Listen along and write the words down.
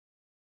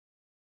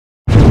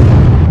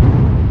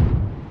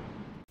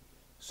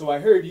So I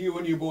heard you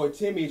and your boy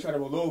Timmy try to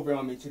roll over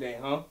on me today,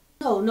 huh?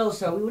 No,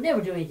 sir. We would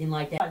never do anything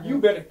like that. You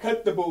better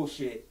cut the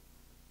bullshit.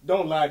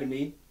 Don't lie to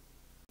me.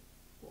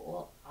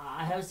 Well,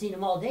 I haven't seen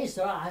him all day,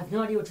 sir. I have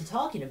no idea what you're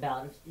talking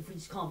about. If we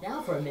just calm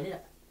down for a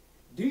minute.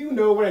 Do you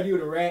know what I do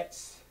to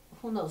rats?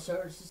 Well, no,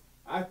 sir. It's just...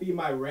 I feed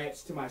my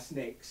rats to my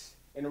snakes.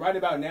 And right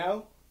about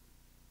now,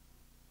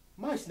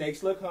 my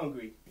snakes look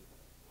hungry.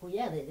 Well,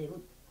 yeah, they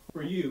look...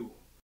 For you.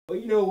 Well,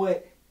 you know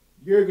what?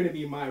 You're going to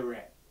be my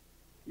rat.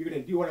 You're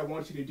going to do what I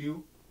want you to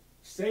do,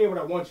 say what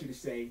I want you to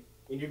say,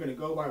 and you're going to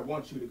go where I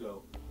want you to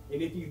go.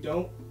 And if you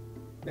don't,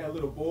 that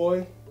little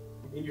boy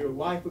and your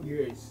wife of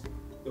yours,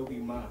 they'll be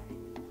mine.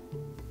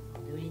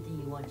 I'll do anything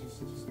you want.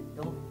 Just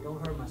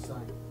don't hurt my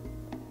son.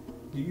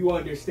 Do you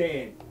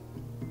understand?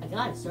 I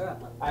got it, sir.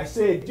 I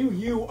said, do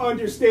you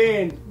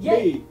understand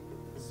me?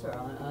 Sir,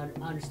 I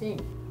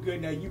understand.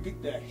 Good, now you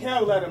get the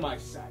hell out of my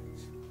sight.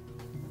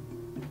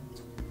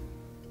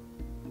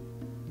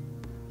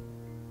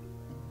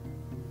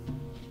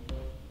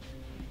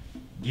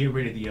 Get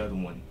rid of the other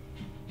one.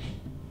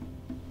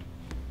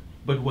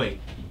 But wait.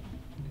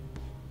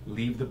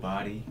 Leave the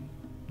body,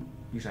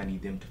 because I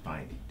need them to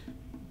find it.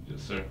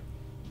 Yes, sir.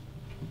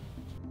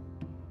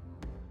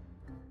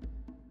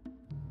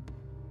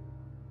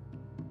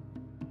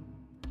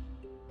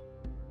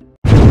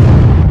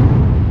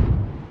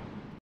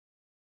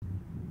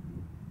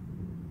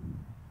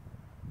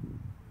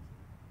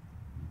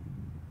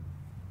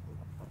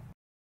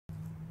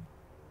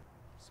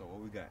 So what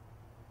we got?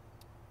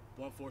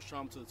 Blunt force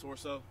trauma to the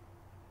torso.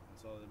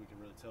 That's all that we can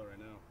really tell right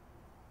now.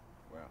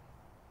 Wow.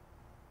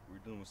 We're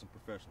dealing with some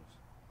professionals.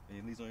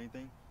 Any leads on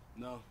anything?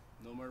 No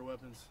murder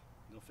weapons,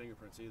 no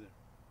fingerprints either.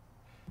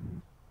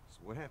 So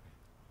what happened?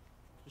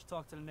 Just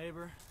talked to the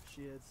neighbor.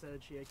 She had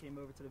said she came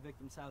over to the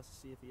victim's house to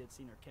see if he had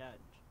seen her cat.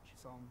 She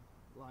saw him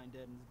lying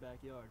dead in his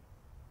backyard.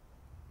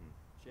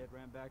 She had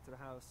ran back to the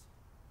house,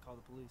 called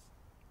the police.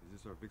 Is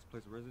this our Vic's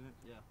place of residence?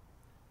 Yeah.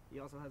 He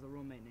also has a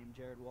roommate named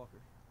Jared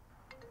Walker.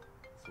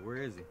 So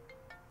where is he?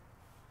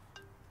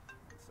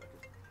 1 second.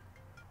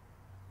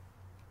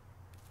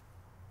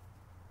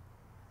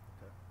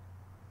 Okay.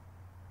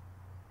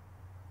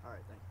 All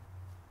right, thank you.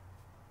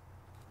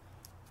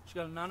 She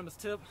got an anonymous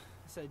tip.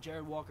 It said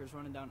Jared Walker's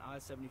running down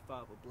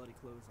I-75 with bloody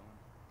clothes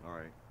on. All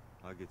right,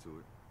 I'll get to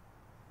it.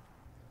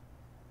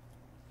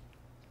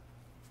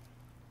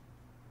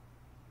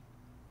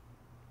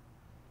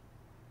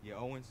 Yeah,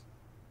 Owens?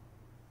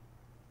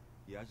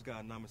 Yeah, I just got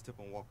an anonymous tip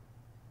on Walker.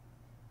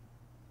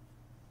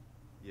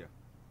 Yeah.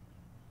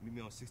 Meet me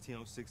on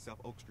 1606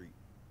 South Oak Street.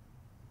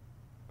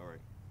 All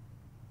right.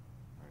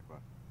 All right, bye.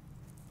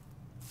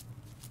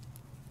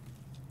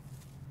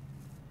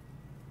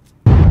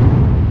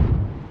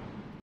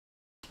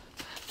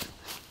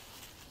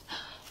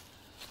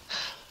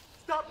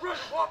 Stop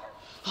running, Walker!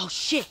 Oh,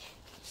 shit!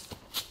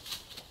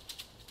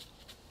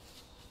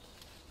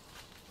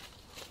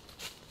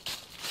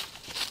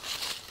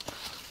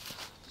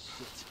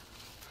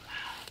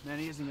 Man,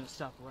 he isn't gonna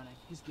stop running.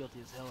 He's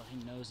guilty as hell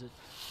and he knows it.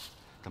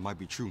 That might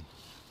be true,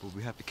 but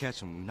we have to catch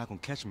him. We're not gonna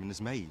catch him in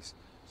this maze.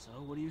 So,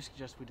 what do you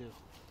suggest we do?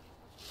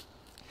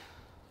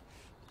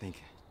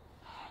 Thinking.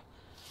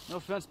 No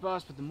offense,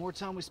 boss, but the more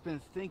time we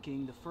spend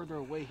thinking, the further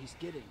away he's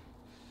getting.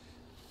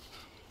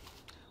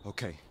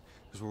 Okay,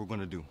 here's what we're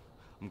gonna do.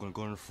 I'm gonna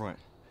go in the front,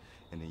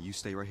 and then you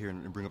stay right here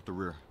and bring up the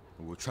rear,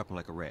 and we'll trap him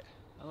like a rat.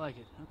 I like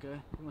it. Okay.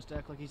 He wants to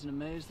act like he's in a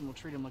maze, then we'll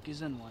treat him like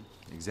he's in one.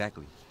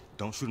 Exactly.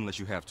 Don't shoot unless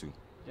you have to.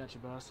 Gotcha,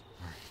 boss.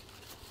 All right.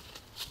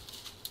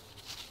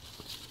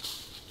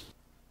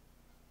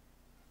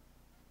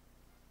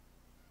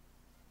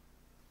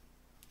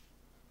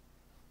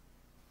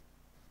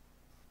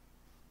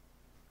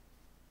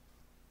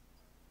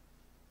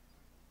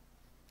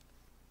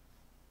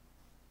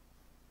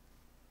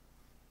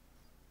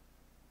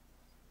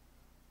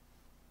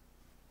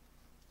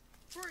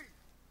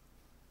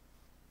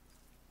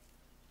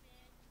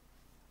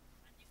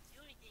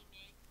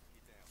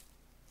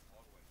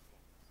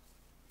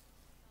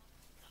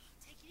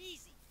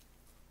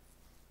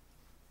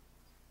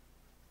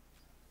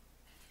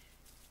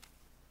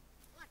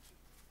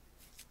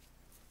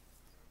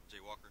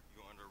 Walker,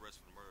 you're under arrest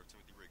for the murder of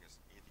Timothy Riggins.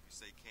 Anything you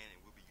say can and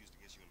will be used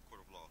against you in the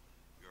court of law.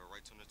 You have a right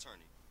to an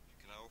attorney. If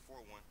you cannot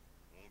afford one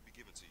will be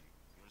given to you.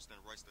 You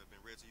understand the rights that have been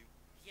read to you?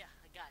 Yeah,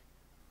 I got it.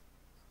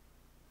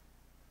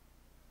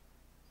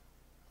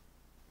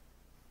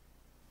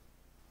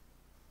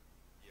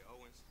 Yeah,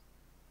 Owens.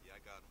 Yeah,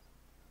 I got him.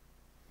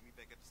 Meet me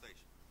back at the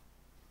station.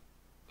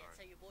 Yeah,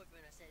 tell your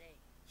boyfriend I said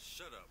hey.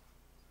 Shut up.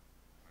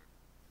 All right.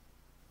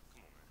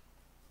 Come on, man.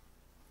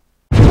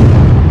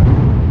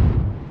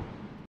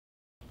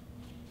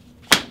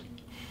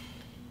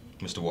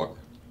 Mr. Walker,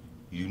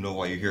 you know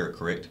why you're here,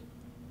 correct?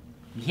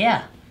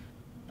 Yeah.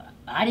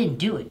 I didn't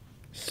do it.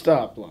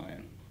 Stop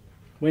lying.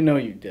 We know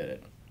you did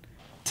it.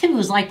 Timmy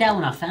was like that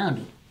when I found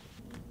him.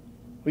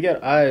 We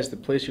got eyes to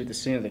place you at the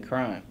scene of the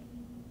crime.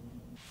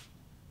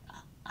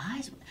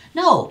 Eyes?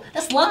 No,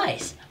 that's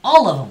lies.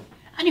 All of them.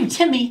 I knew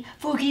Timmy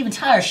before we could even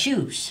tie our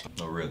shoes.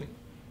 Oh, really?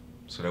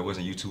 So that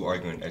wasn't you two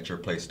arguing at your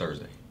place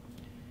Thursday?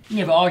 You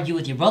never argued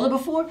with your brother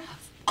before?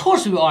 Of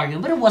course we were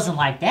arguing, but it wasn't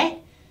like that.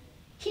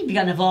 He'd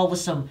gotten involved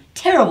with some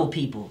terrible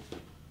people.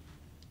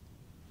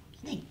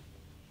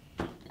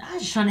 I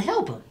was just trying to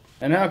help him.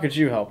 And how could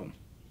you help him?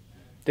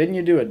 Didn't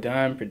you do a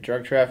dime for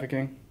drug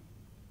trafficking?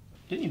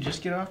 Didn't you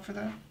just get off for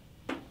that?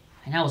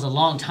 And that was a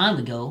long time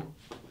ago.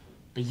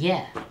 But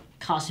yeah,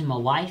 cost me my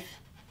wife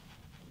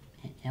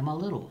and my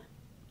little one.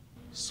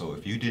 So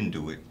if you didn't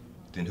do it,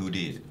 then who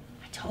did?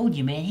 I told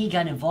you, man, he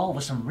got involved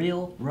with some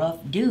real rough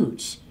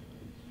dudes.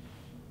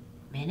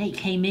 Man, they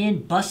came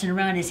in, busting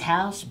around his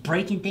house,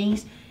 breaking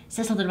things.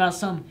 Said something about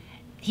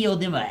he owed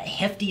them a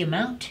hefty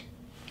amount.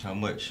 How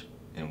much?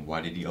 And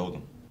why did he owe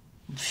them?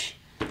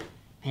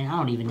 Man, I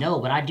don't even know,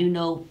 but I do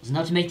know it was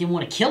enough to make them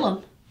want to kill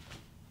him.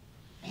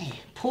 Man,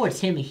 poor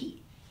Timmy,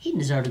 he didn't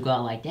deserve to go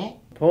out like that.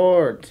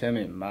 Poor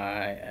Timmy,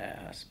 my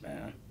ass,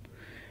 man.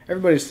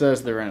 Everybody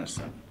says they're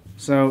innocent.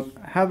 So,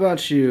 how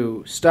about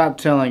you stop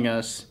telling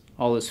us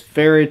all this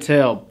fairy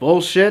tale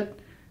bullshit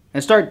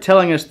and start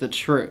telling us the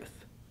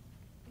truth?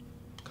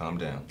 Calm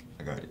down.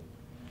 I got it.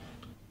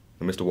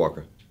 Now, Mr.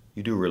 Walker,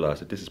 you do realize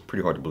that this is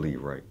pretty hard to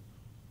believe, right?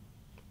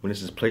 When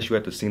this is placed you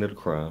at the scene of the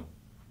crime,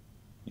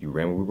 you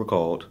ran when we were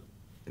called,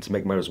 and to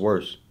make matters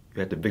worse, you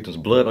had the victim's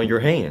blood on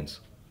your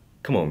hands.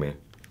 Come on, man.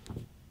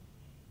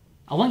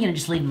 I wasn't gonna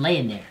just leave him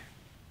laying there.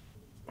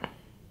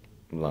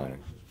 I'm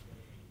lying.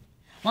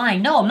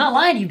 Lying? No, I'm not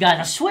lying to you guys,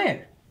 I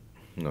swear.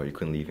 No, you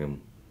couldn't leave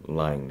him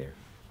lying there.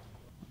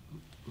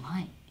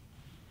 Lying?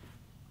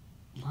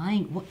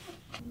 Lying? What?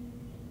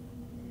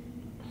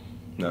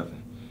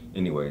 Nothing.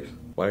 Anyways,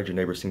 why did your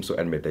neighbor seem so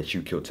adamant that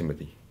you killed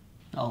Timothy?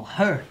 Oh,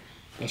 her.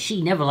 Yeah,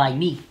 she never liked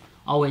me.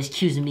 Always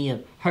accusing me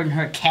of hurting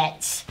her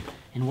cats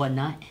and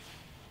whatnot.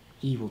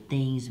 Evil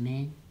things,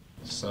 man.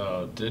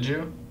 So, did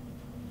you?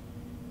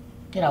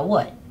 Did I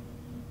what?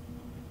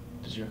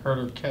 Did you hurt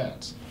her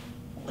cats?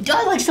 Do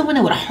I like someone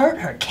that would hurt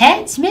her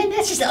cats? Man,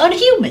 that's just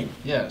unhuman.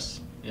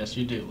 Yes. Yes,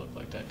 you do look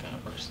like that kind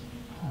of person.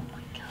 Oh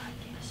my god,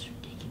 that's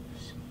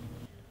ridiculous.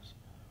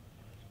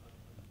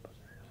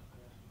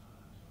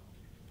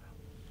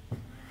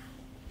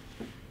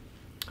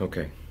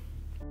 Okay.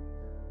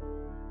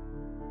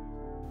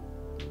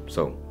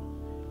 So,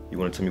 you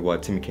want to tell me why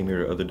Timmy came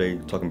here the other day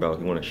talking about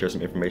he want to share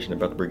some information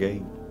about the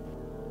brigade?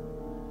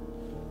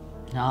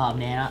 Nah,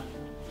 man,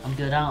 I'm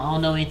good. I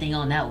don't know anything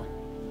on that one.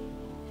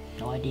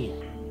 No idea.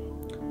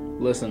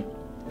 Listen,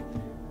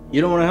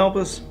 you don't want to help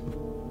us?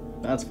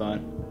 That's fine.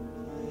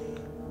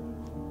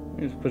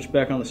 You just put you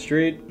back on the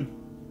street,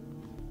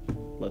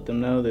 let them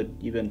know that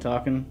you've been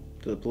talking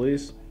to the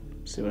police,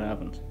 see what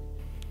happens.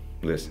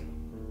 Listen,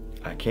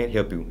 I can't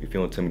help you if you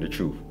don't tell me the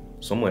truth.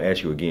 So I'm going to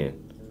ask you again.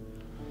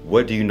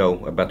 What do you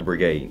know about the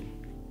brigade?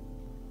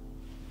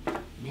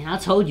 Man, I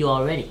told you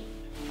already.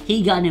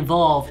 He got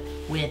involved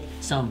with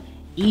some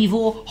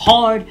evil,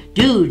 hard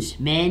dudes,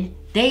 man.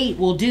 They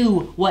will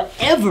do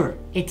whatever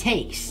it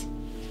takes.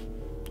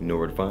 You know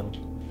where to find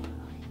them?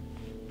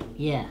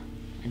 Yeah,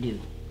 I do.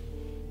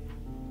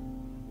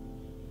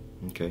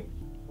 Okay.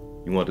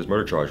 You want this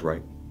murder charge,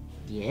 right?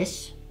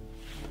 Yes.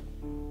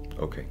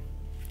 Okay.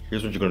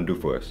 Here's what you're going to do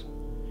for us.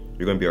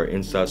 You're going to be our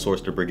inside source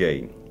to the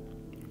brigade.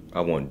 I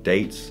want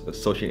dates,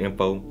 associate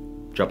info,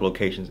 drop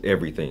locations,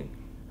 everything.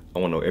 I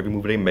want to know every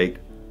move they make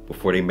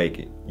before they make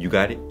it. You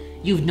got it?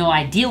 You've no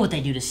idea what they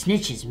do to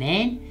snitches,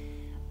 man.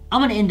 I'm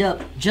gonna end up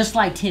just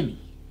like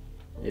Timmy.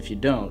 If you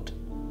don't,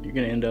 you're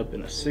gonna end up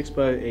in a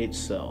 6x8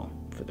 cell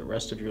for the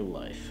rest of your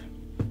life.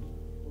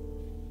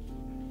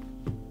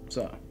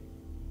 So,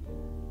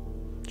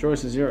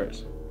 choice is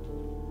yours.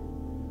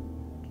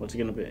 What's it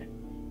gonna be?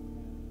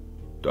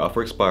 The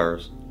offer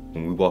expires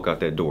when we walk out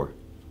that door.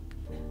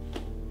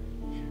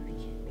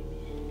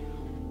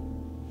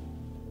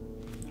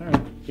 Alright,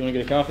 you wanna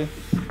get a coffee?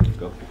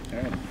 Go.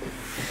 Alright.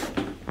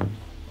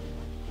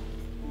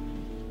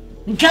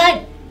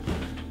 Cut!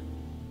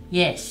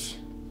 Yes.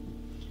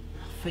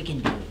 I'll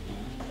freaking do it,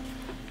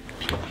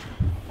 man.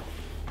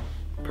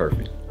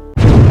 Perfect.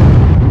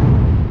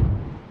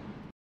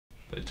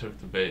 They took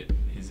the bait.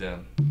 He's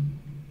in.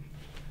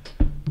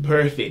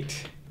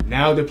 Perfect.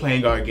 Now they're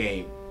playing our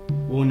game.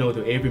 We'll know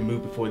their every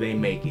move before they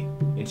make it.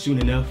 And soon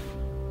enough,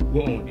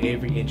 we'll own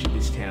every inch of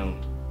this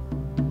town.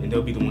 And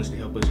they'll be the ones to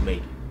help us make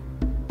it.